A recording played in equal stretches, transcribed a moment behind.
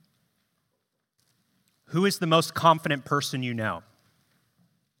Who is the most confident person you know?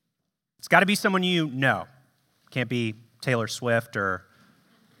 It's got to be someone you know. Can't be Taylor Swift or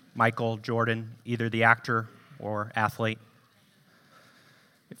Michael Jordan, either the actor or athlete.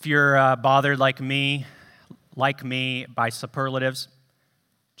 If you're bothered like me by superlatives,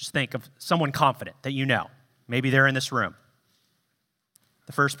 just think of someone confident that you know. Maybe they're in this room.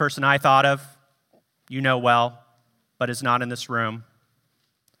 The first person I thought of, you know well, but is not in this room.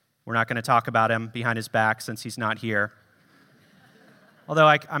 We're not going to talk about him behind his back since he's not here. Although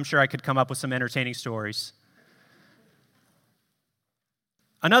I'm sure I could come up with some entertaining stories.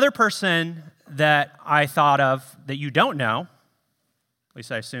 Another person that I thought of that you don't know, at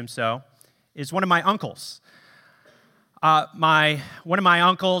least I assume so, is one of my uncles. One of my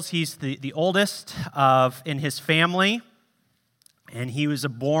uncles, he's the oldest in his family, and he was a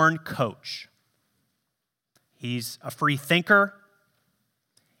born coach. He's a free thinker.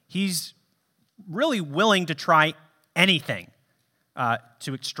 He's really willing to try anything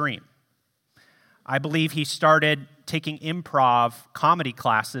to extreme. I believe he started taking improv comedy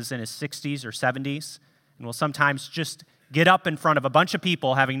classes in his 60s or 70s, and will sometimes just get up in front of a bunch of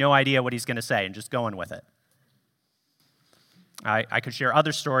people having no idea what he's going to say and just going with it. I could share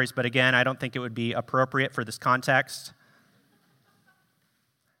other stories, but again, I don't think it would be appropriate for this context.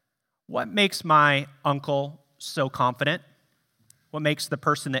 What makes my uncle so confident? What makes the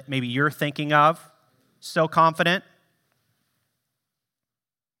person that maybe you're thinking of so confident?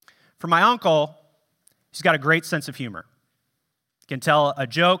 For my uncle, he's got a great sense of humor. He can tell a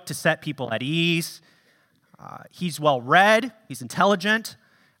joke to set people at ease. He's well-read. He's intelligent.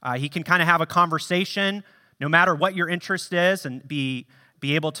 He can kind of have a conversation no matter what your interest is and be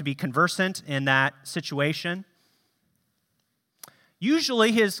able to be conversant in that situation.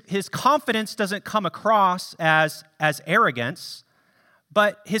 Usually his confidence doesn't come across as arrogance,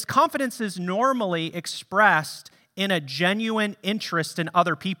 but his confidence is normally expressed in a genuine interest in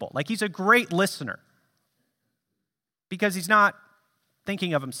other people. Like, he's a great listener because he's not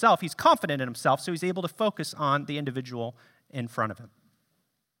thinking of himself. He's confident in himself, so he's able to focus on the individual in front of him.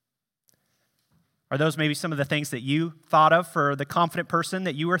 Are those maybe some of the things that you thought of for the confident person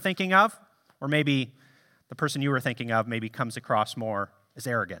that you were thinking of? Or maybe the person you were thinking of maybe comes across more as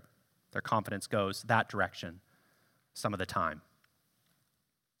arrogant. Their confidence goes that direction some of the time.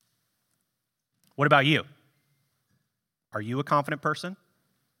 What about you? Are you a confident person?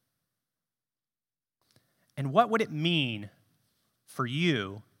 And what would it mean for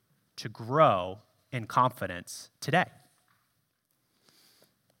you to grow in confidence today?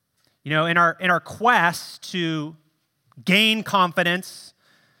 You know, in our quest to gain confidence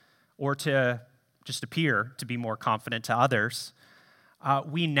or to just appear to be more confident to others,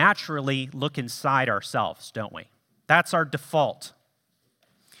 we naturally look inside ourselves, don't we? That's our default.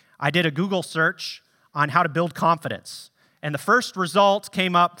 I did a Google search on how to build confidence, and the first result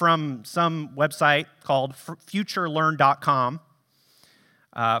came up from some website called futurelearn.com.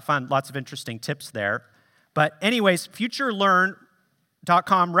 Found lots of interesting tips there. But anyways,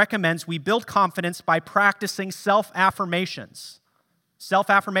 futurelearn.com recommends we build confidence by practicing self-affirmations.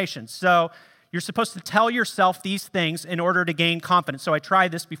 Self-affirmations. So you're supposed to tell yourself these things in order to gain confidence. So I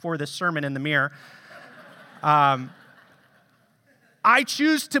tried this before this sermon in the mirror. I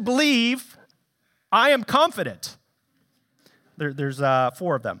choose to believe I am confident. There's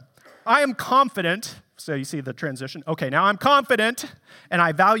 4 of them. I am confident. So you see the transition. Okay, now I'm confident and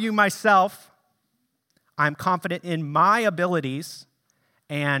I value myself. I'm confident in my abilities.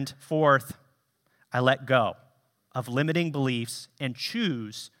 And 4th, I let go of limiting beliefs and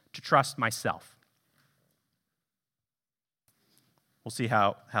choose to trust myself. We'll see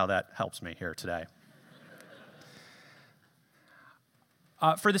how that helps me here today.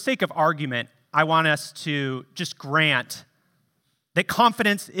 For the sake of argument, I want us to just grant that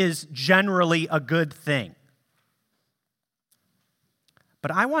confidence is generally a good thing.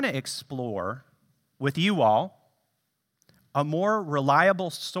 But I want to explore with you all a more reliable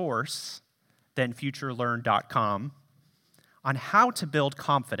source than futurelearn.com on how to build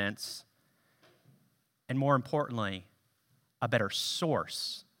confidence, and more importantly, a better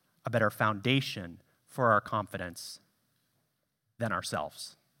source, a better foundation for our confidence than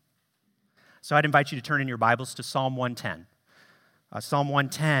ourselves. So I'd invite you to turn in your Bibles to Psalm 110. Psalm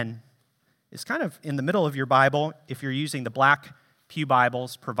 110 is kind of in the middle of your Bible. If you're using the black pew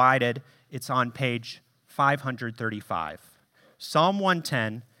Bibles provided, it's on page 535. Psalm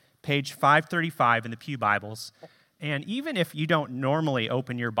 110, page 535 in the pew Bibles. And even if you don't normally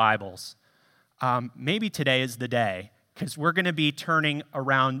open your Bibles, maybe today is the day, because we're going to be turning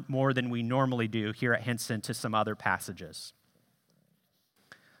around more than we normally do here at Hinson to some other passages.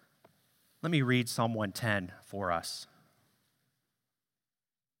 Let me read Psalm 110 for us.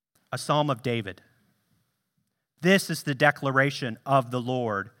 A psalm of David. This is the declaration of the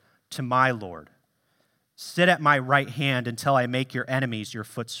Lord to my Lord. Sit at my right hand until I make your enemies your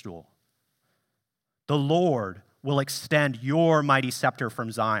footstool. The Lord will extend your mighty scepter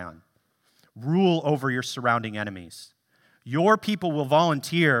from Zion. Rule over your surrounding enemies. Your people will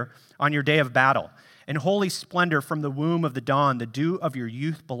volunteer on your day of battle. In holy splendor from the womb of the dawn, the dew of your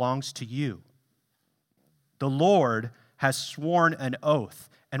youth belongs to you. The Lord has sworn an oath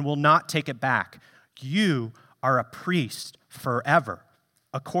and will not take it back. You are a priest forever,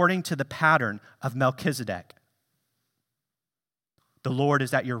 according to the pattern of Melchizedek. The Lord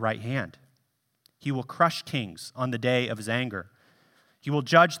is at your right hand. He will crush kings on the day of his anger. He will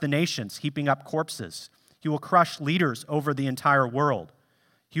judge the nations, heaping up corpses. He will crush leaders over the entire world.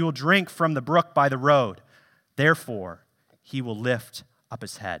 He will drink from the brook by the road. Therefore, he will lift up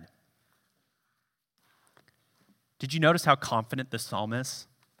his head. Did you notice how confident this psalm is?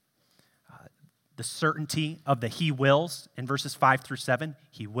 The certainty of the he wills in verses 5 through 7.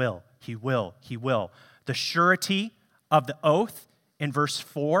 He will, he will, he will. The surety of the oath in verse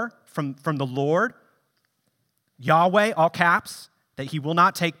 4 from the Lord. Yahweh, all caps, that he will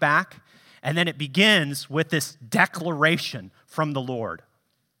not take back. And then it begins with this declaration from the Lord.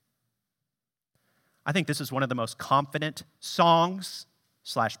 I think this is one of the most confident songs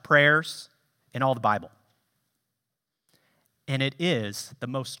 / prayers in all the Bible. And it is the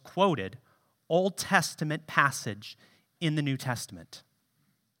most quoted Old Testament passage in the New Testament.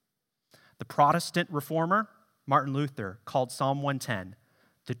 The Protestant reformer, Martin Luther, called Psalm 110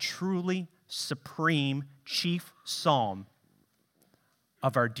 the truly supreme chief psalm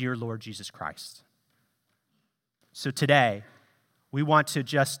of our dear Lord Jesus Christ. So today, we want to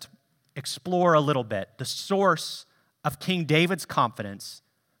just explore a little bit the source of King David's confidence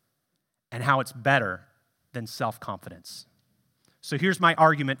and how it's better than self-confidence. So here's my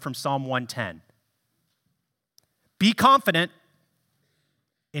argument from Psalm 110. Be confident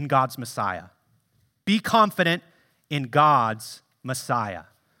in God's Messiah. Be confident in God's Messiah.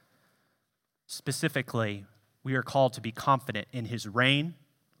 Specifically, we are called to be confident in his reign,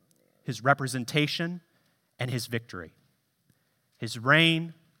 his representation, and his victory. His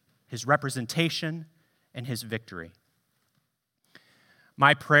reign, his representation, and his victory.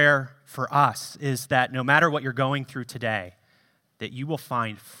 My prayer for us is that no matter what you're going through today, that you will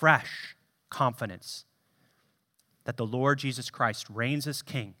find fresh confidence that the Lord Jesus Christ reigns as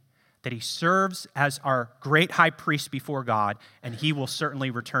King, that he serves as our great high priest before God, and he will certainly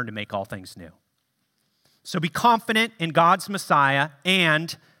return to make all things new. So be confident in God's Messiah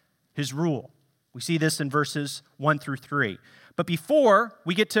and his rule. We see this in verses 1 through 3. But before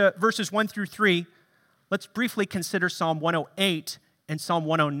we get to verses 1 through 3, let's briefly consider Psalm 108 and Psalm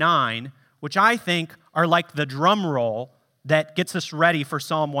 109, which I think are like the drum roll that gets us ready for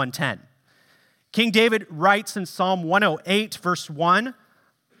Psalm 110. King David writes in Psalm 108, verse 1,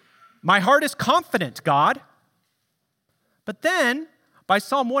 "My heart is confident, God." But then, by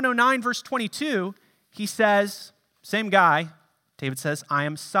Psalm 109, verse 22, he says, same guy, David says, "I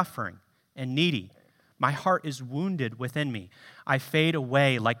am suffering and needy. My heart is wounded within me. I fade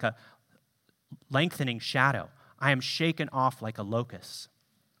away like a lengthening shadow. I am shaken off like a locust."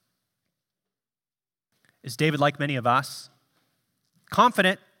 Is David like many of us?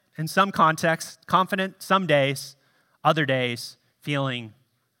 Confident in some contexts, confident some days, other days feeling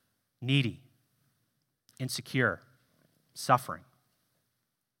needy, insecure, suffering.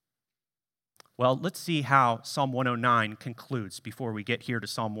 Well, let's see how Psalm 109 concludes before we get here to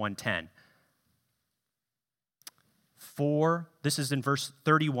Psalm 110. This is in verse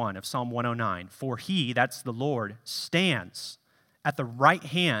 31 of Psalm 109. "For he," that's the Lord, "stands at the right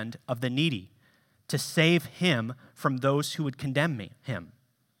hand of the needy to save him from those who would condemn him."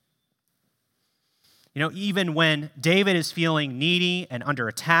 You know, even when David is feeling needy and under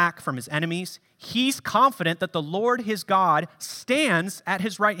attack from his enemies, he's confident that the Lord, his God, stands at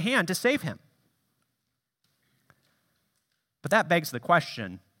his right hand to save him. But that begs the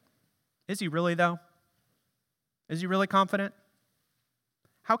question, is he really, though? Is he really confident?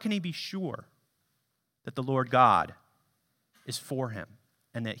 How can he be sure that the Lord God is for him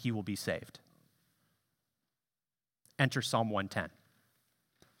and that he will be saved? Enter Psalm 110.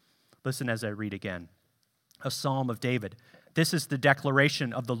 Listen as I read again. A psalm of David. "This is the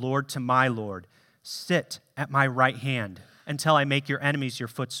declaration of the Lord to my Lord. Sit at my right hand until I make your enemies your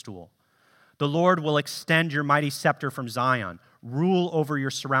footstool. The Lord will extend your mighty scepter from Zion. Rule over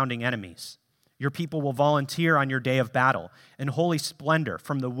your surrounding enemies. Your people will volunteer on your day of battle. In holy splendor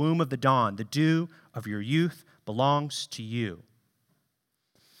from the womb of the dawn, the dew of your youth belongs to you."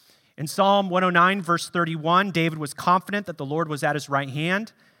 In Psalm 109, verse 31, David was confident that the Lord was at his right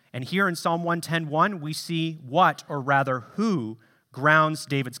hand. And here in Psalm 110:1, we see what, or rather who, grounds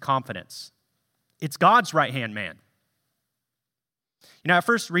David's confidence. It's God's right-hand man. You know, at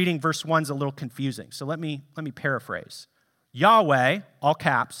first reading verse 1 is a little confusing, so let me paraphrase. Yahweh, all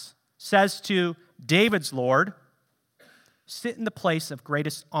caps, says to David's Lord, sit in the place of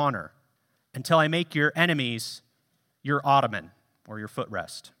greatest honor until I make your enemies your ottoman, or your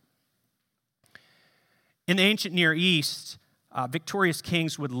footrest. In the ancient Near East, victorious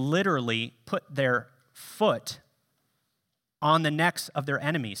kings would literally put their foot on the necks of their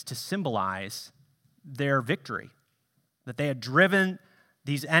enemies to symbolize their victory, that they had driven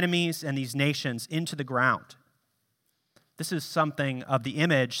these enemies and these nations into the ground. This is something of the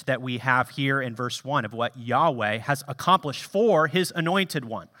image that we have here in verse 1 of what Yahweh has accomplished for his anointed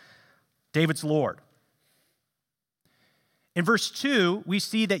one, David's Lord. In verse 2, we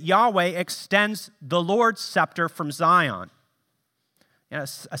see that Yahweh extends the Lord's scepter from Zion.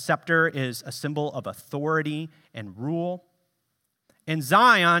 Yes, a scepter is a symbol of authority and rule. And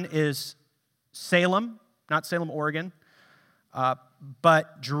Zion is Salem, not Salem, Oregon,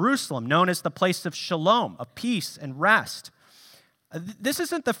 but Jerusalem, known as the place of shalom, of peace and rest. This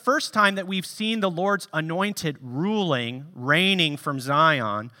isn't the first time that we've seen the Lord's anointed reigning from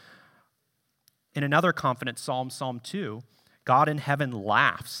Zion. In another confident psalm, Psalm 2, God in heaven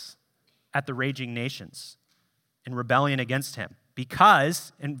laughs at the raging nations in rebellion against him.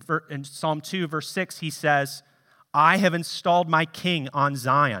 Because in Psalm 2, verse 6, he says, I have installed my king on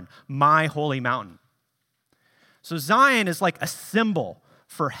Zion, my holy mountain. So Zion is like a symbol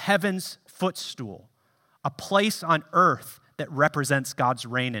for heaven's footstool, a place on earth that represents God's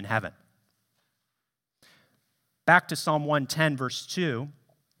reign in heaven. Back to Psalm 110, verse 2,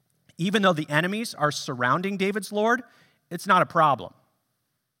 even though the enemies are surrounding David's Lord, it's not a problem.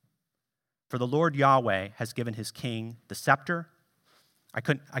 For the Lord Yahweh has given his king the scepter. I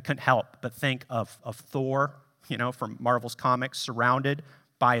couldn't help but think of Thor, from Marvel's comics, surrounded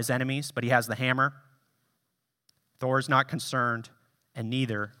by his enemies, but he has the hammer. Thor is not concerned, and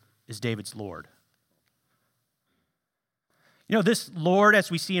neither is David's Lord. This Lord, as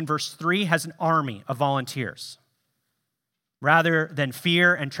we see in verse 3, has an army of volunteers. Rather than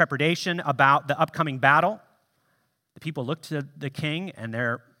fear and trepidation about the upcoming battle, the people look to the king and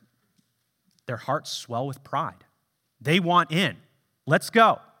their hearts swell with pride. They want in. Let's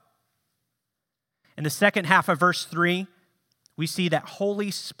go. In the second half of verse 3, we see that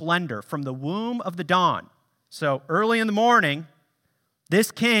holy splendor from the womb of the dawn. So early in the morning,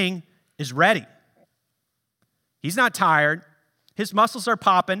 this king is ready. He's not tired. His muscles are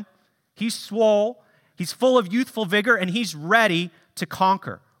popping. He's swole. He's full of youthful vigor, and he's ready to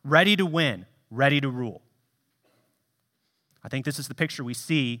conquer, ready to win, ready to rule. I think this is the picture we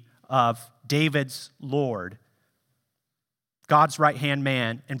see of David's Lord, God's right-hand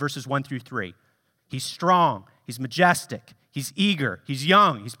man, in verses 1 through 3. He's strong, he's majestic, he's eager, he's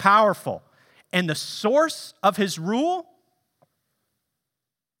young, he's powerful. And the source of his rule,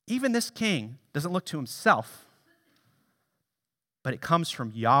 even this king doesn't look to himself, but it comes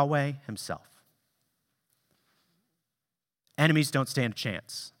from Yahweh himself. Enemies don't stand a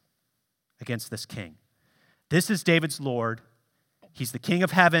chance against this king. This is David's Lord. He's the king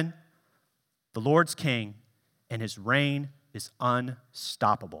of heaven, the Lord's king, and his reign is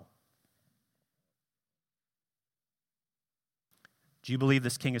unstoppable. Do you believe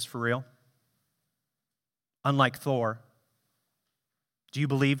this king is for real? Unlike Thor, do you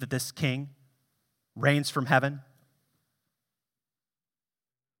believe that this king reigns from heaven?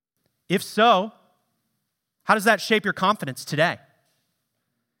 If so, how does that shape your confidence today?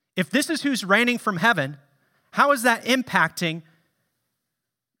 If this is who's reigning from heaven, how is that impacting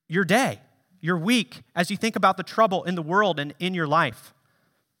your day, your week, as you think about the trouble in the world and in your life?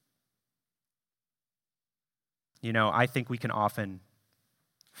 I think we can often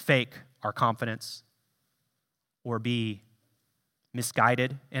fake our confidence or be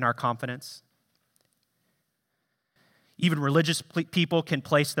misguided in our confidence. Even religious people can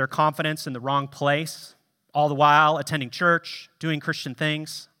place their confidence in the wrong place, all the while attending church, doing Christian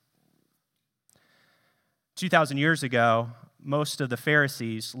things. 2,000 years ago, most of the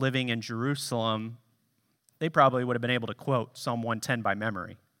Pharisees living in Jerusalem, they probably would have been able to quote Psalm 110 by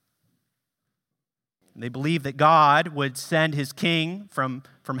memory. They believed that God would send his king from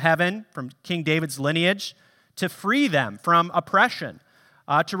heaven, from King David's lineage, to free them from oppression,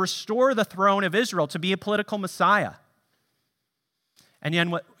 to restore the throne of Israel, to be a political Messiah. And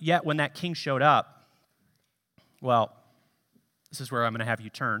yet when that king showed up, well, this is where I'm going to have you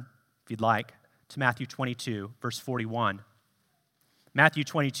turn, if you'd like, to Matthew 22, verse 41. Matthew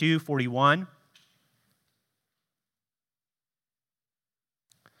 22:41.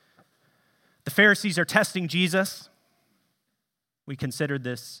 The Pharisees are testing Jesus. We considered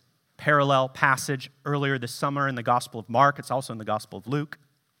this parallel passage earlier this summer in the Gospel of Mark. It's also in the Gospel of Luke.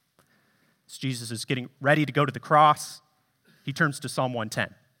 As Jesus is getting ready to go to the cross, he turns to Psalm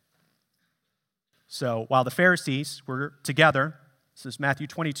 110. So while the Pharisees were together, this is Matthew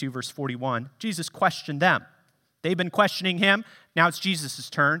 22, verse 41, Jesus questioned them. They've been questioning him. Now it's Jesus'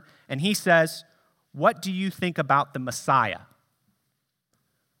 turn. And he says, "What do you think about the Messiah?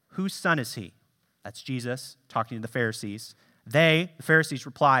 Whose son is he?" That's Jesus talking to the Pharisees. The Pharisees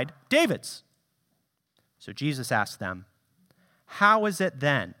replied, "David's." So Jesus asked them, "How is it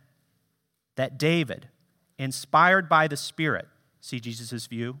then that David, inspired by the Spirit," see Jesus'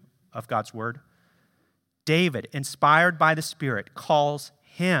 view of God's word, David, inspired by the Spirit, calls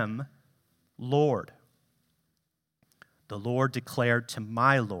him Lord? The Lord declared to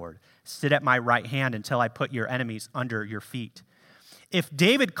my Lord, "Sit at my right hand until I put your enemies under your feet." If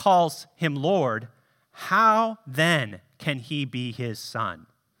David calls him Lord, how then can he be his son?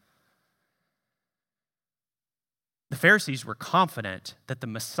 The Pharisees were confident that the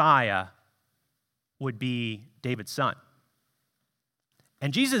Messiah would be David's son.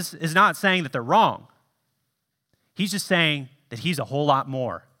 And Jesus is not saying that they're wrong. He's just saying that he's a whole lot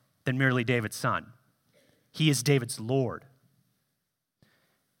more than merely David's son. He is David's Lord.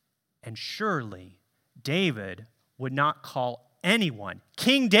 And surely David would not call anyone,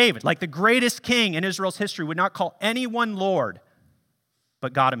 King David, like the greatest king in Israel's history, would not call anyone Lord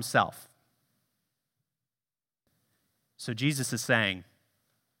but God himself. So Jesus is saying,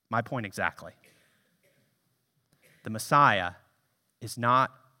 my point exactly. The Messiah is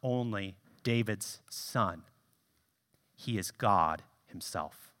not only David's son, he is God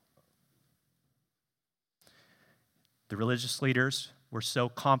himself. The religious leaders were so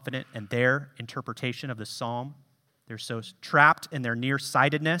confident in their interpretation of the psalm. They're so trapped in their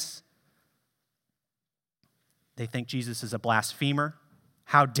nearsightedness. They think Jesus is a blasphemer.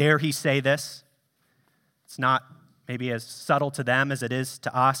 How dare he say this? It's not maybe as subtle to them as it is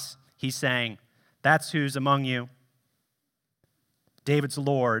to us. He's saying, that's who's among you. David's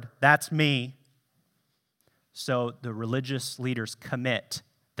Lord, that's me. So the religious leaders commit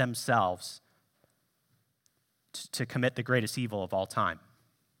themselves to commit the greatest evil of all time.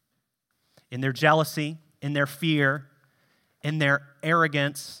 In their jealousy, in their fear, in their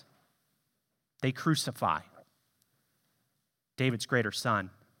arrogance, they crucify David's greater son,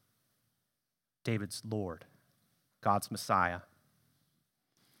 David's Lord, God's Messiah.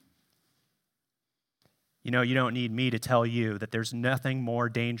 You know, you don't need me to tell you that there's nothing more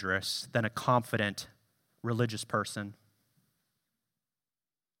dangerous than a confident religious person.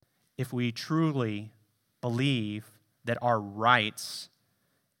 If we truly believe that our rights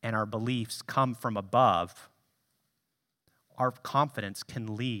and our beliefs come from above, our confidence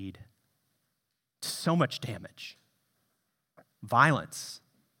can lead to so much damage, violence,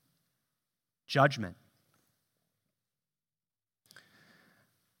 judgment.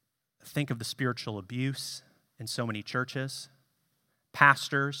 Think of the spiritual abuse in so many churches,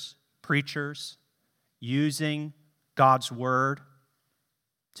 pastors, preachers using God's word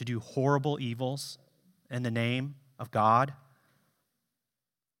to do horrible evils in the name of God.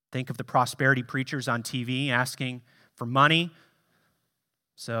 Think of the prosperity preachers on TV asking for money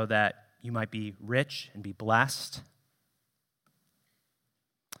so that you might be rich and be blessed.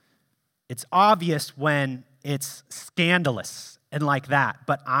 It's obvious when it's scandalous and like that,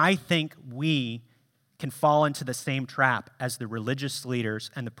 but I think we can fall into the same trap as the religious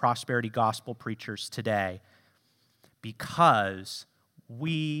leaders and the prosperity gospel preachers today because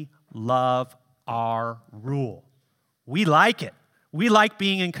we love our rule. We like it. We like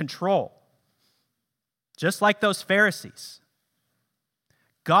being in control, just like those Pharisees.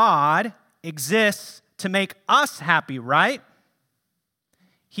 God exists to make us happy, right?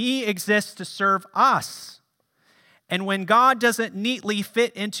 He exists to serve us. And when God doesn't neatly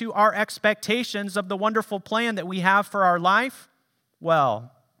fit into our expectations of the wonderful plan that we have for our life,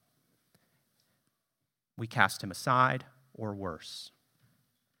 well, we cast him aside, or worse.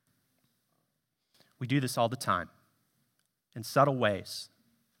 We do this all the time, in subtle ways.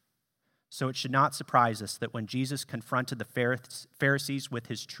 So it should not surprise us that when Jesus confronted the Pharisees with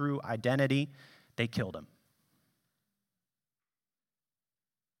his true identity, they killed him.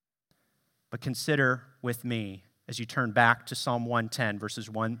 But consider with me, as you turn back to Psalm 110, verses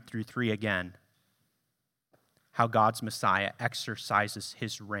 1 through 3 again, how God's Messiah exercises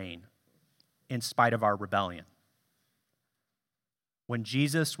his reign in spite of our rebellion. When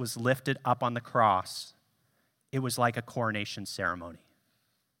Jesus was lifted up on the cross, it was like a coronation ceremony.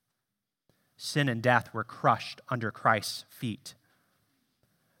 Sin and death were crushed under Christ's feet.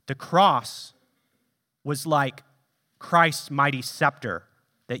 The cross was like Christ's mighty scepter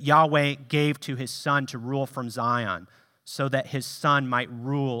that Yahweh gave to his son to rule from Zion, so that his son might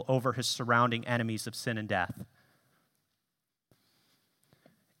rule over his surrounding enemies of sin and death.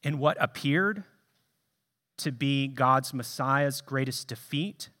 In what appeared to be God's Messiah's greatest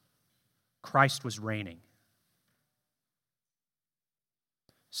defeat, Christ was reigning.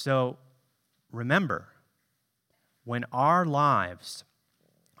 So remember, when our lives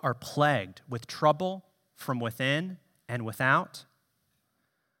are plagued with trouble from within and without,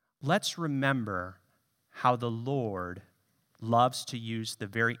 let's remember how the Lord loves to use the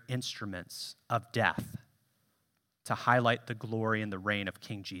very instruments of death to highlight the glory and the reign of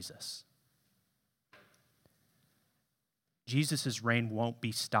King Jesus. Jesus' reign won't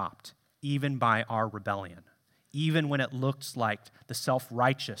be stopped, even by our rebellion. Even when it looks like the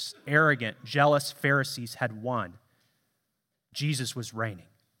self-righteous, arrogant, jealous Pharisees had won, Jesus was reigning.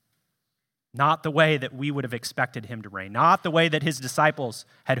 Not the way that we would have expected him to reign, not the way that his disciples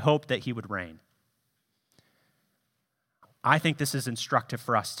had hoped that he would reign. I think this is instructive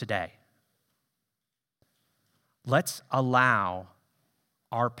for us today. Let's allow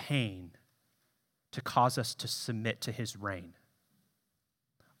our pain to cause us to submit to his reign.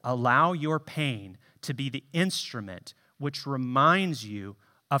 Allow your pain to be the instrument which reminds you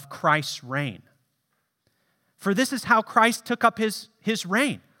of Christ's reign. For this is how Christ took up his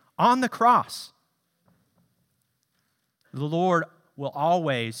reign on the cross. The Lord will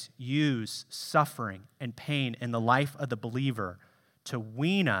always use suffering and pain in the life of the believer to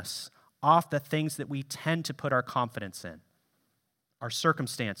wean us off the things that we tend to put our confidence in. Our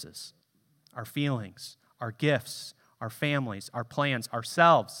circumstances, our feelings, our gifts, our families, our plans,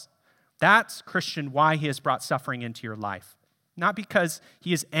 ourselves. That's, Christian, why he has brought suffering into your life. Not because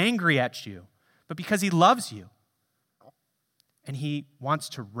he is angry at you, but because he loves you. And he wants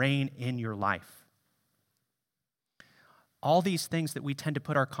to reign in your life. All these things that we tend to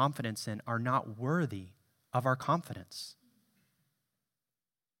put our confidence in are not worthy of our confidence.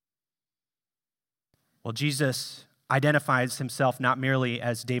 Well, Jesus identifies himself not merely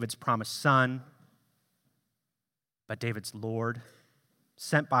as David's promised son, but David's Lord,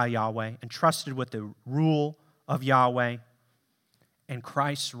 sent by Yahweh, entrusted with the rule of Yahweh, and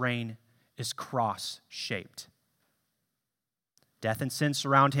Christ's reign is cross-shaped. Death and sin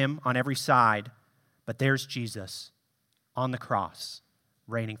surround him on every side, but there's Jesus on the cross,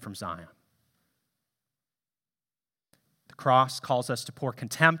 reigning from Zion. The cross calls us to pour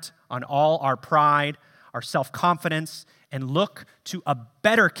contempt on all our pride, our self-confidence, and look to a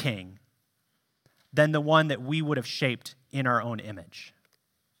better king than the one that we would have shaped in our own image.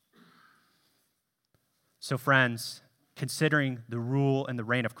 So, friends, considering the rule and the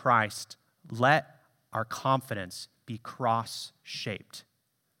reign of Christ, let our confidence be cross-shaped.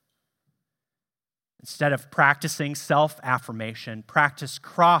 Instead of practicing self-affirmation, practice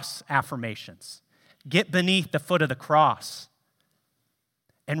cross-affirmations. Get beneath the foot of the cross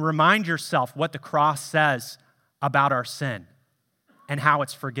and remind yourself what the cross says about our sin and how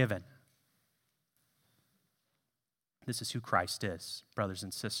it's forgiven. This is who Christ is, brothers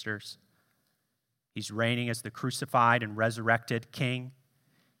and sisters. He's reigning as the crucified and resurrected King.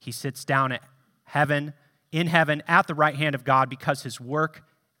 He sits down in heaven at the right hand of God because his work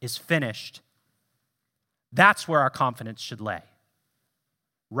is finished. That's where our confidence should lay.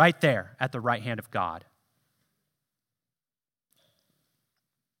 Right there at the right hand of God.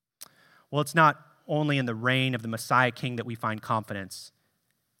 Well, it's not only in the reign of the Messiah King that we find confidence.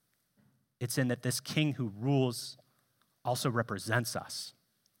 It's in that this King who rules also represents us.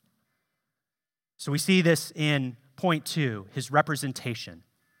 So we see this in point 2, his representation.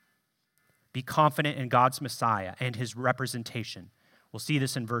 Be confident in God's Messiah and his representation. We'll see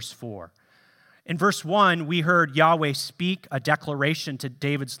this in verse 4. In verse 1, we heard Yahweh speak a declaration to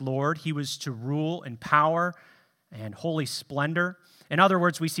David's Lord. He was to rule in power and holy splendor. In other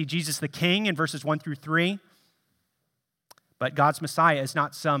words, we see Jesus the King in verses 1 through 3. But God's Messiah is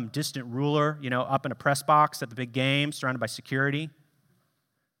not some distant ruler, up in a press box at the big game, surrounded by security.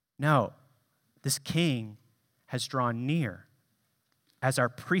 No, this King has drawn near as our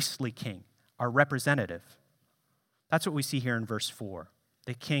priestly King, our representative. That's what we see here in verse 4.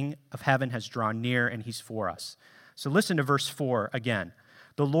 The King of heaven has drawn near and he's for us. So listen to verse 4 again.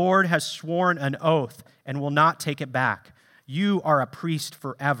 The Lord has sworn an oath and will not take it back. You are a priest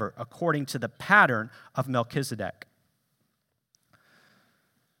forever, according to the pattern of Melchizedek.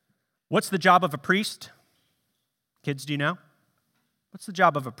 What's the job of a priest? Kids, do you know? What's the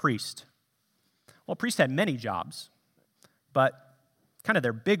job of a priest? Well, priests had many jobs, but kind of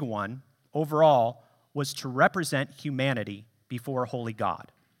their big one overall was to represent humanity before a holy God.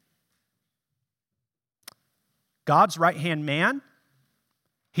 God's right-hand man,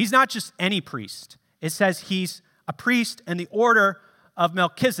 he's not just any priest. It says he's a priest in the order of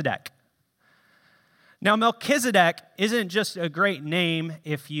Melchizedek. Now, Melchizedek isn't just a great name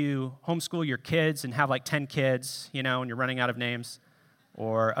if you homeschool your kids and have like 10 kids, and you're running out of names,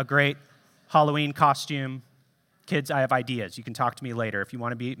 or a great Halloween costume. Kids, I have ideas. You can talk to me later. If you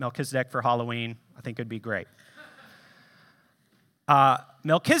want to be Melchizedek for Halloween, I think it'd be great.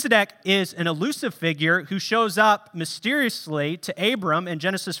 Melchizedek is an elusive figure who shows up mysteriously to Abram in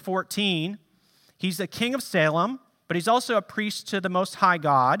Genesis 14. He's a king of Salem, but he's also a priest to the Most High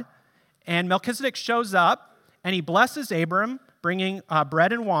God. And Melchizedek shows up, and he blesses Abram, bringing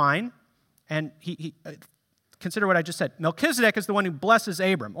bread and wine. And he consider what I just said. Melchizedek is the one who blesses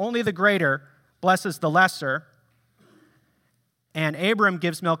Abram. Only the greater blesses the lesser. And Abram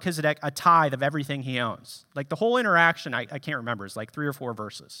gives Melchizedek a tithe of everything he owns. Like the whole interaction, I can't remember, is like 3 or 4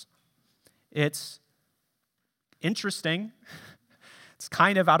 verses. It's interesting. It's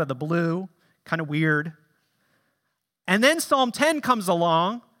kind of out of the blue, kind of weird. And then Psalm 10 comes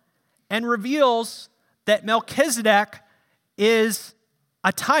along and reveals that Melchizedek is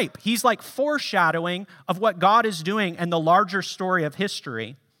a type. He's like foreshadowing of what God is doing and the larger story of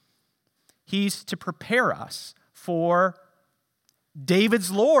history. He's to prepare us for David's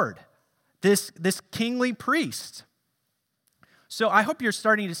Lord, this kingly priest. So I hope you're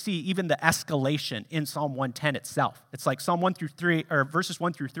starting to see even the escalation in Psalm 110 itself. It's like Psalm 1 through 3, or verses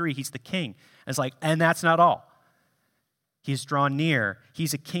 1 through 3, he's the king. And it's like, and that's not all. He's drawn near.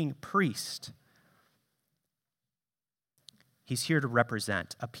 He's a king priest. He's here to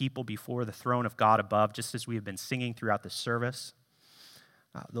represent a people before the throne of God above, just as we have been singing throughout the service.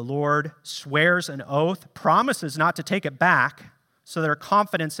 The Lord swears an oath, promises not to take it back, so that our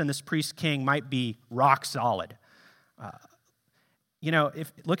confidence in this priest king might be rock solid.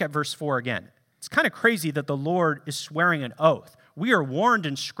 Look at verse 4 again. It's kind of crazy that the Lord is swearing an oath. We are warned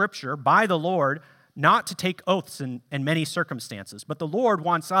in Scripture by the Lord not to take oaths in many circumstances, but the Lord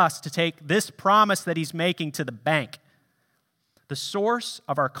wants us to take this promise that he's making to the bank. The source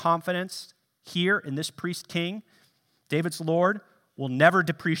of our confidence here in this priest king, David's Lord, will never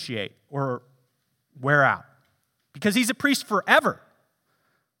depreciate or wear out because he's a priest forever.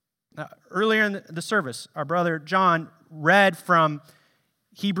 Now, earlier in the service, our brother John read from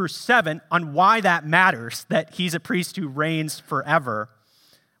Hebrews 7 on why that matters, that he's a priest who reigns forever.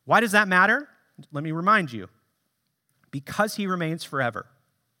 Why does that matter? Let me remind you. Because he remains forever,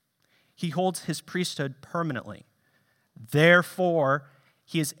 he holds his priesthood permanently. Therefore,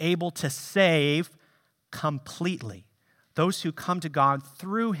 he is able to save completely those who come to God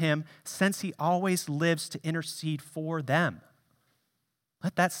through him, since he always lives to intercede for them.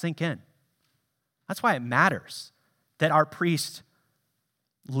 Let that sink in. That's why it matters that our priest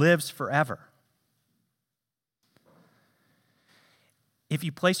lives forever. If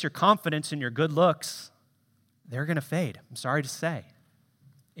you place your confidence in your good looks, they're going to fade. I'm sorry to say.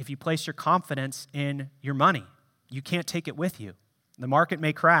 If you place your confidence in your money, you can't take it with you. The market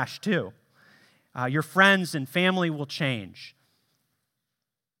may crash too. Your friends and family will change.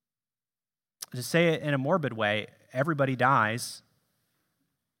 To say it in a morbid way, everybody dies.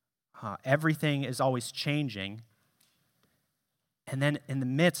 Everything is always changing. And then in the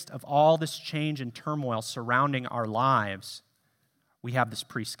midst of all this change and turmoil surrounding our lives, we have this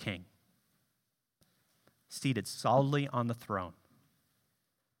priest king, seated solidly on the throne,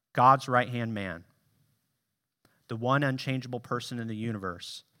 God's right-hand man, the one unchangeable person in the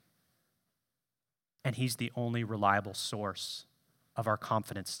universe, and he's the only reliable source of our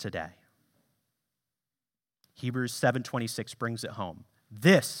confidence today. Hebrews 7:26 brings it home.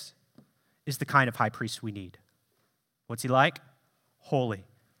 This is the kind of high priest we need. What's he like? Holy,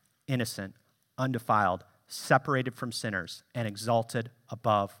 innocent, undefiled, separated from sinners, and exalted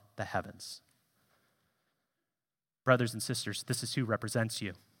above the heavens. Brothers and sisters, this is who represents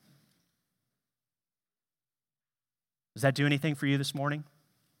you. Does that do anything for you this morning?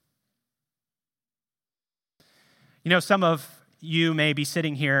 Some of you may be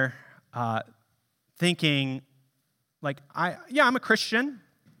sitting here thinking, I'm a Christian.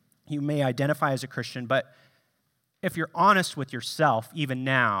 You may identify as a Christian, but if you're honest with yourself, even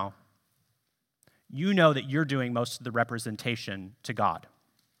now, you know that you're doing most of the representation to God.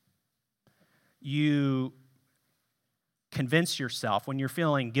 You convince yourself when you're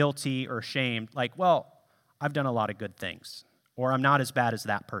feeling guilty or ashamed, I've done a lot of good things, or I'm not as bad as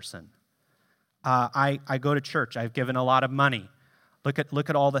that person. I go to church. I've given a lot of money. Look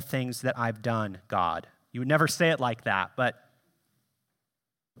at all the things that I've done, God. You would never say it like that, but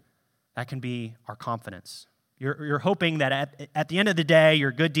that can be our confidence. You're hoping that at the end of the day,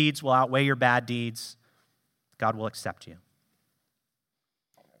 your good deeds will outweigh your bad deeds. God will accept you.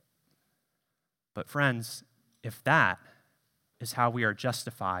 But friends, if that is how we are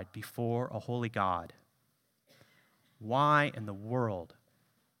justified before a holy God, why in the world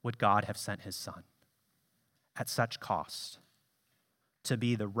would God have sent his Son at such cost to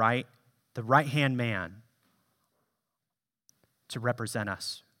be the right-hand man to represent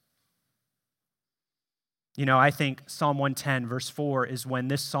us? You know, I think Psalm 110, verse 4, is when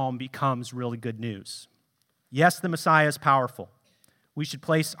this psalm becomes really good news. Yes, the Messiah is powerful. We should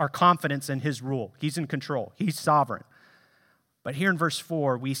place our confidence in his rule. He's in control. He's sovereign. But here in verse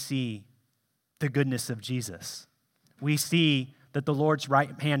 4, we see the goodness of Jesus. We see that the Lord's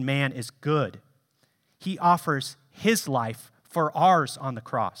right-hand man is good. He offers his life for ours on the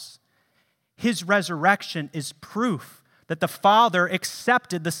cross. His resurrection is proof that the Father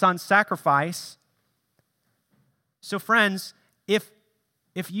accepted the Son's sacrifice. So friends, if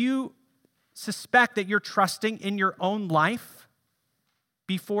you suspect that you're trusting in your own life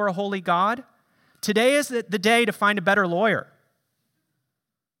before a holy God, today is the day to find a better lawyer.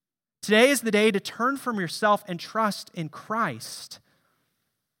 Today is the day to turn from yourself and trust in Christ,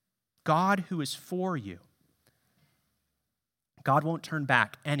 God who is for you. God won't turn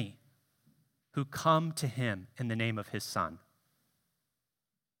back any who come to him in the name of his Son.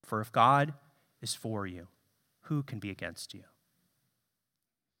 For if God is for you, who can be against you?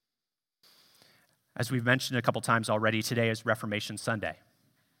 As we've mentioned a couple times already, today is Reformation Sunday,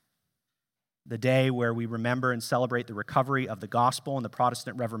 the day where we remember and celebrate the recovery of the gospel and the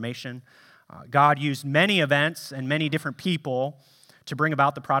Protestant Reformation. God used many events and many different people to bring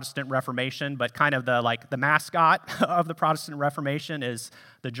about the Protestant Reformation, but kind of the mascot of the Protestant Reformation is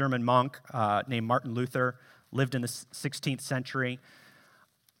the German monk named Martin Luther, lived in the 16th century.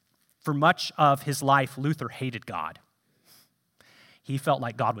 For much of his life, Luther hated God. He felt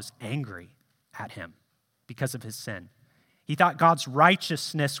like God was angry at him because of his sin. He thought God's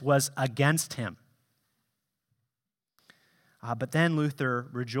righteousness was against him. But then Luther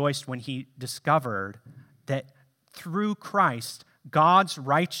rejoiced when he discovered that through Christ, God's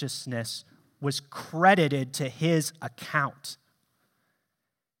righteousness was credited to his account.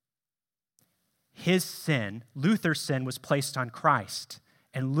 His sin, Luther's sin, was placed on Christ,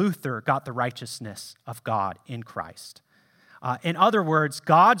 and Luther got the righteousness of God in Christ. In other words,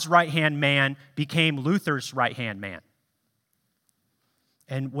 God's right-hand man became Luther's right-hand man.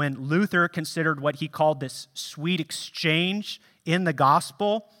 And when Luther considered what he called this sweet exchange in the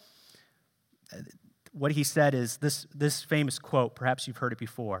gospel, what he said is this famous quote, perhaps you've heard it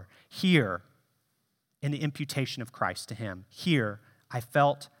before. Here, in the imputation of Christ to him, here I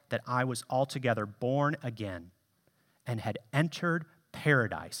felt that I was altogether born again and had entered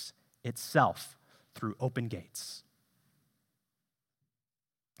paradise itself through open gates.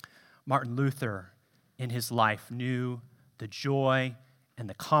 Martin Luther, in his life, knew the joy and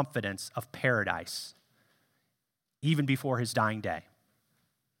the confidence of paradise even before his dying day.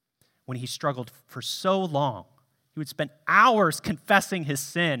 When he struggled for so long, he would spend hours confessing his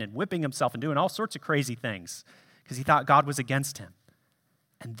sin and whipping himself and doing all sorts of crazy things because he thought God was against him.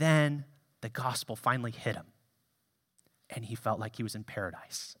 And then the gospel finally hit him, and he felt like he was in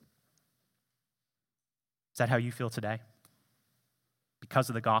paradise. Is that how you feel today? Because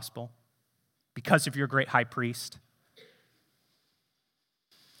of the gospel? Because of your great high priest?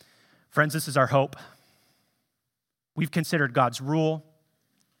 Friends, this is our hope. We've considered God's rule,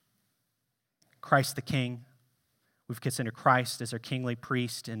 Christ the King. We've considered Christ as our kingly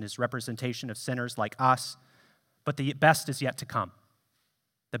priest and his representation of sinners like us. But the best is yet to come.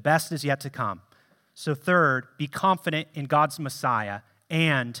 The best is yet to come. So third, be confident in God's Messiah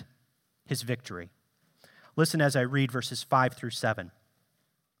and his victory. Listen as I read verses 5 through 7.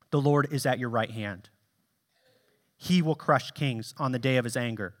 The Lord is at your right hand. He will crush kings on the day of his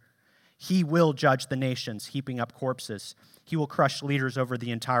anger. He will judge the nations, heaping up corpses. He will crush leaders over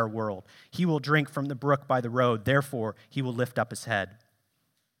the entire world. He will drink from the brook by the road. Therefore, he will lift up his head.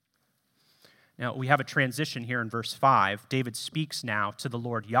 Now, we have a transition here in verse 5. David speaks now to the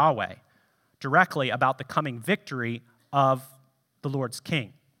Lord Yahweh directly about the coming victory of the Lord's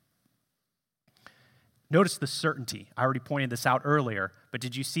king. Notice the certainty. I already pointed this out earlier, but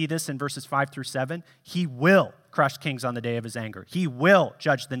did you see this in verses 5 through 7? He will crush kings on the day of his anger. He will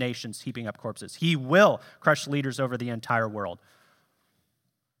judge the nations, heaping up corpses. He will crush leaders over the entire world.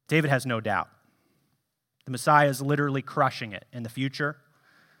 David has no doubt. The Messiah is literally crushing it in the future.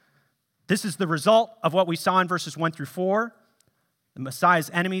 This is the result of what we saw in verses 1 through 4. The Messiah's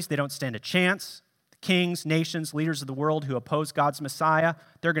enemies, they don't stand a chance. The kings, nations, leaders of the world who oppose God's Messiah,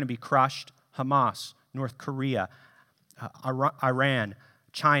 they're going to be crushed. Hamas, North Korea, Iran,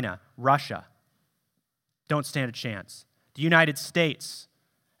 China, Russia, don't stand a chance. The United States,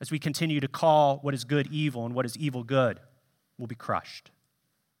 as we continue to call what is good evil and what is evil good, will be crushed.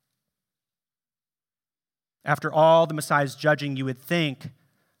 After all the Messiah's judging, you would think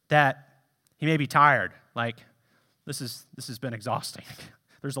that he may be tired. Like, this has been exhausting.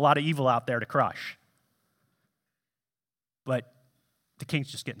 There's a lot of evil out there to crush. But the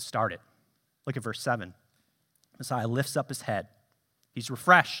king's just getting started. Look at verse 7. Messiah lifts up his head. He's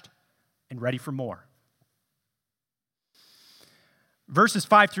refreshed and ready for more. Verses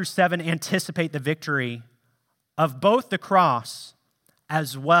 5 through 7 anticipate the victory of both the cross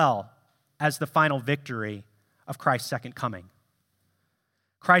as well as the final victory of Christ's second coming.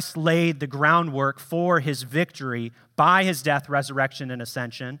 Christ laid the groundwork for his victory by his death, resurrection, and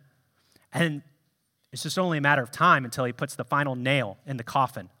ascension. And it's just only a matter of time until he puts the final nail in the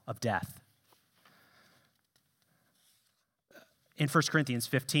coffin of death. In 1 Corinthians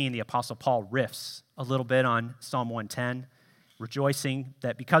 15, the Apostle Paul riffs a little bit on Psalm 110, rejoicing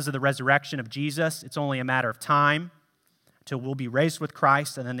that because of the resurrection of Jesus, it's only a matter of time till we'll be raised with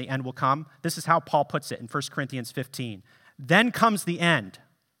Christ and then the end will come. This is how Paul puts it in 1 Corinthians 15. Then comes the end,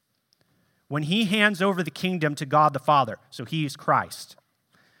 when he hands over the kingdom to God the Father, so he is Christ.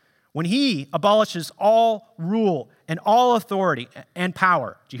 When he abolishes all rule and all authority and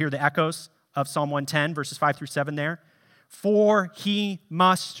power. Do you hear the echoes of Psalm 110, verses 5 through 7 there? For he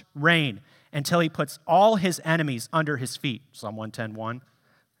must reign until he puts all his enemies under his feet. Psalm 110:1.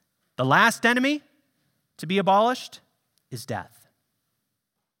 The last enemy to be abolished is death.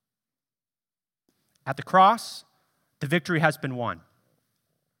 At the cross, the victory has been won.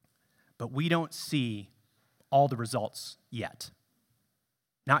 But we don't see all the results yet.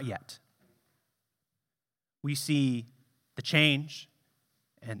 Not yet. We see the change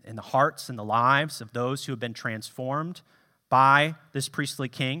in the hearts and the lives of those who have been transformed by this priestly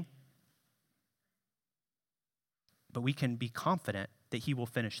king. But we can be confident that he will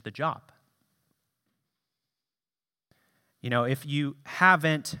finish the job. You know, if you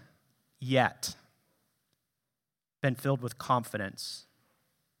haven't yet been filled with confidence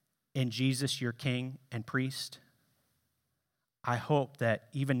in Jesus, your king and priest, I hope that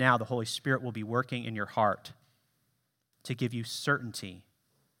even now the Holy Spirit will be working in your heart to give you certainty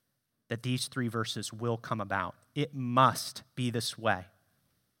that these 3 verses will come about. It must be this way.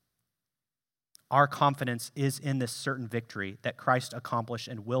 Our confidence is in this certain victory that Christ accomplished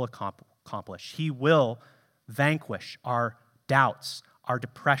and will accomplish. He will vanquish our doubts, our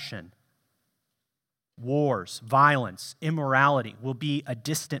depression. Wars, violence, immorality will be a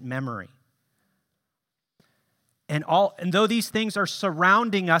distant memory. And though these things are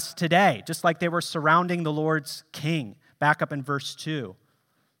surrounding us today, just like they were surrounding the Lord's king, back up in verse 2,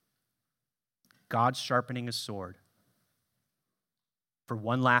 God's sharpening his sword for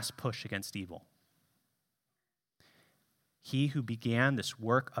one last push against evil. He who began this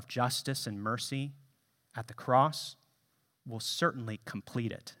work of justice and mercy at the cross will certainly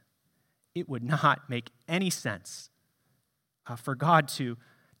complete it. It would not make any sense for God to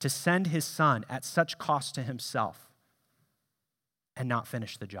send his son at such cost to himself and not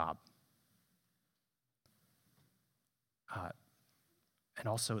finish the job. And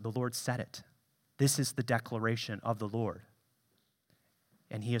also, the Lord said it. This is the declaration of the Lord.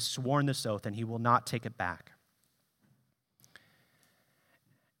 And he has sworn this oath, and he will not take it back.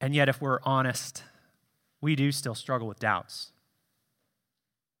 And yet, if we're honest, we do still struggle with doubts.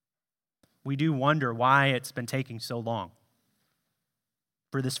 We do wonder why it's been taking so long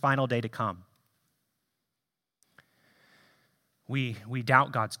for this final day to come. We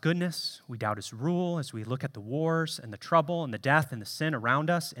doubt God's goodness. We doubt his rule as we look at the wars and the trouble and the death and the sin around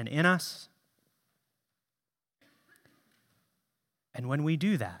us and in us. And when we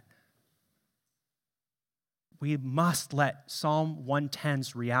do that, we must let Psalm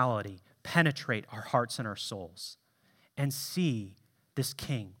 110's reality penetrate our hearts and our souls and see this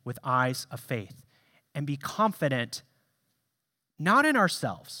king with eyes of faith and be confident not in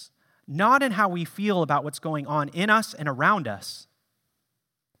ourselves, not in how we feel about what's going on in us and around us,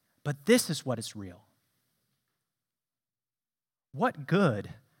 but this is what is real. What good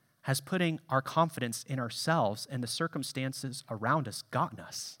has putting our confidence in ourselves and the circumstances around us gotten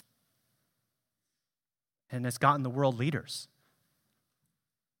us? And has gotten the world leaders?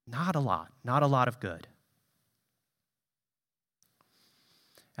 Not a lot of good.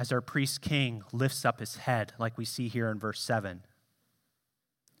 As our priest king lifts up his head, like we see here in verse 7,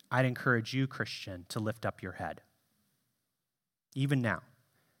 I'd encourage you, Christian, to lift up your head. even now,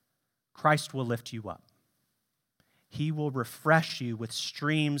 Christ will lift you up. He will refresh you with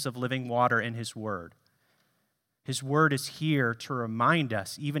streams of living water in his word. His word is here to remind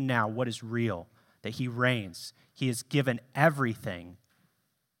us, even now, what is real, that he reigns. He has given everything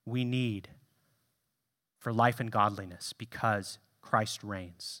we need for life and godliness because Christ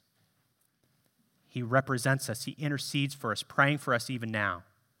reigns. He represents us. He intercedes for us, praying for us even now.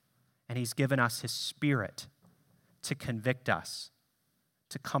 And he's given us his Spirit to convict us,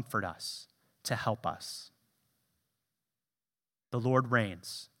 to comfort us, to help us. The Lord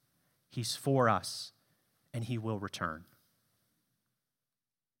reigns. He's for us, and he will return.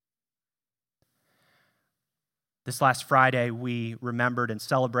 This last Friday, we remembered and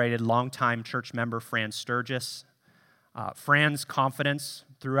celebrated longtime church member Fran Sturgis. Fran's confidence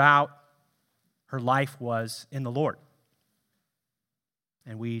throughout her life was in the Lord.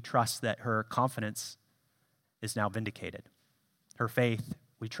 And we trust that her confidence is now vindicated. Her faith,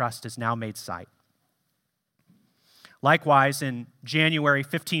 we trust, is now made sight. Likewise, in January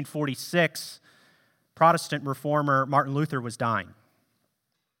 1546, Protestant reformer Martin Luther was dying.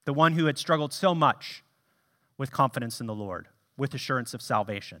 The one who had struggled so much with confidence in the Lord, with assurance of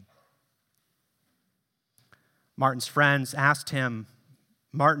salvation. Martin's friends asked him,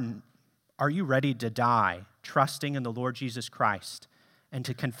 "Martin, are you ready to die, trusting in the Lord Jesus Christ, and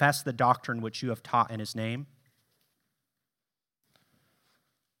to confess the doctrine which you have taught in his name?"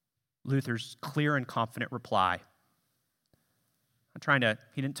 Luther's clear and confident reply.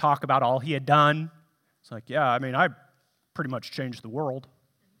 He didn't talk about all he had done. It's like, I pretty much changed the world.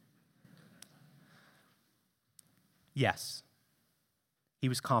 Yes, he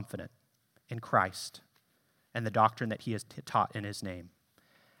was confident in Christ and the doctrine that he has taught in his name.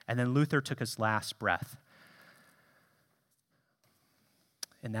 And then Luther took his last breath.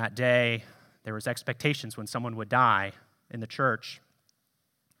 In that day, there was expectations when someone would die in the church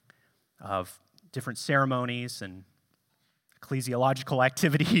of different ceremonies and ecclesiological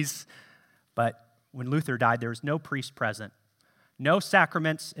activities. But when Luther died, there was no priest present, no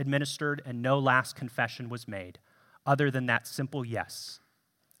sacraments administered, and no last confession was made, other than that simple yes,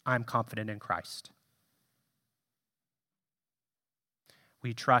 I'm confident in Christ.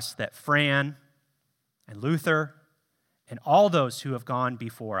 We trust that Fran and Luther and all those who have gone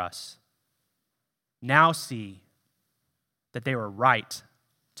before us now see that they were right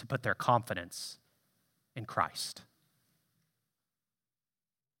to put their confidence in Christ.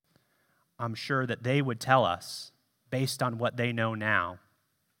 I'm sure that they would tell us, based on what they know now,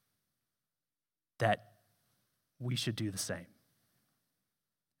 that we should do the same.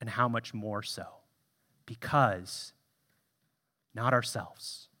 And how much more so? Because, not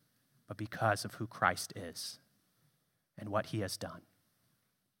ourselves, but because of who Christ is and what he has done.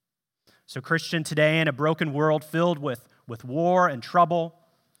 So, Christian, today in a broken world filled with war and trouble,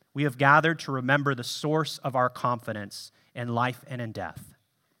 we have gathered to remember the source of our confidence in life and in death,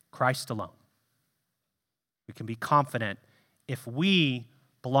 Christ alone. We can be confident if we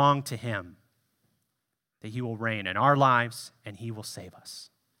belong to him, that he will reign in our lives and he will save us.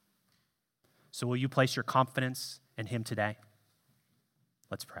 So will you place your confidence in him today?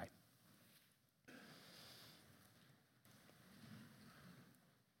 Let's pray.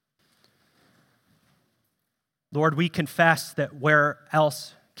 Lord, we confess that where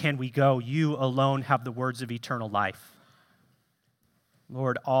else can we go? You alone have the words of eternal life.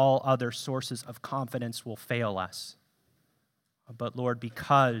 Lord, all other sources of confidence will fail us. But Lord,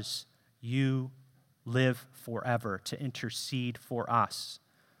 because you live forever to intercede for us,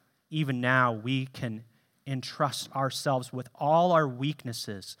 even now we can entrust ourselves with all our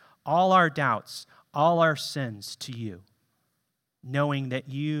weaknesses, all our doubts, all our sins to you, knowing that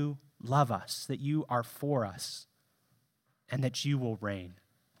you love us, that you are for us, and that you will reign.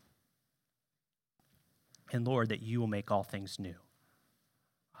 And Lord, that you will make all things new.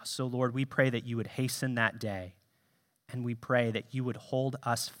 So Lord, we pray that you would hasten that day, and we pray that you would hold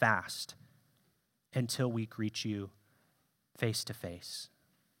us fast until we greet you face to face.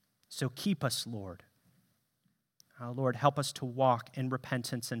 So keep us, Lord. Lord, help us to walk in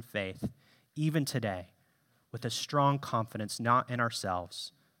repentance and faith, even today, with a strong confidence, not in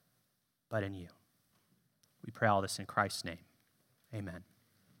ourselves, but in you. We pray all this in Christ's name. Amen.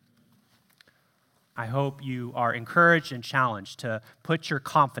 I hope you are encouraged and challenged to put your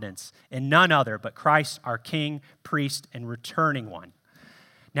confidence in none other but Christ, our King, priest, and returning one.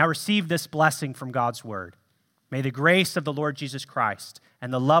 Now receive this blessing from God's word. May the grace of the Lord Jesus Christ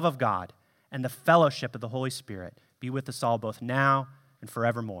and the love of God and the fellowship of the Holy Spirit be with us all both now and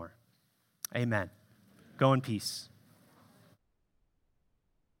forevermore. Amen. Go in peace.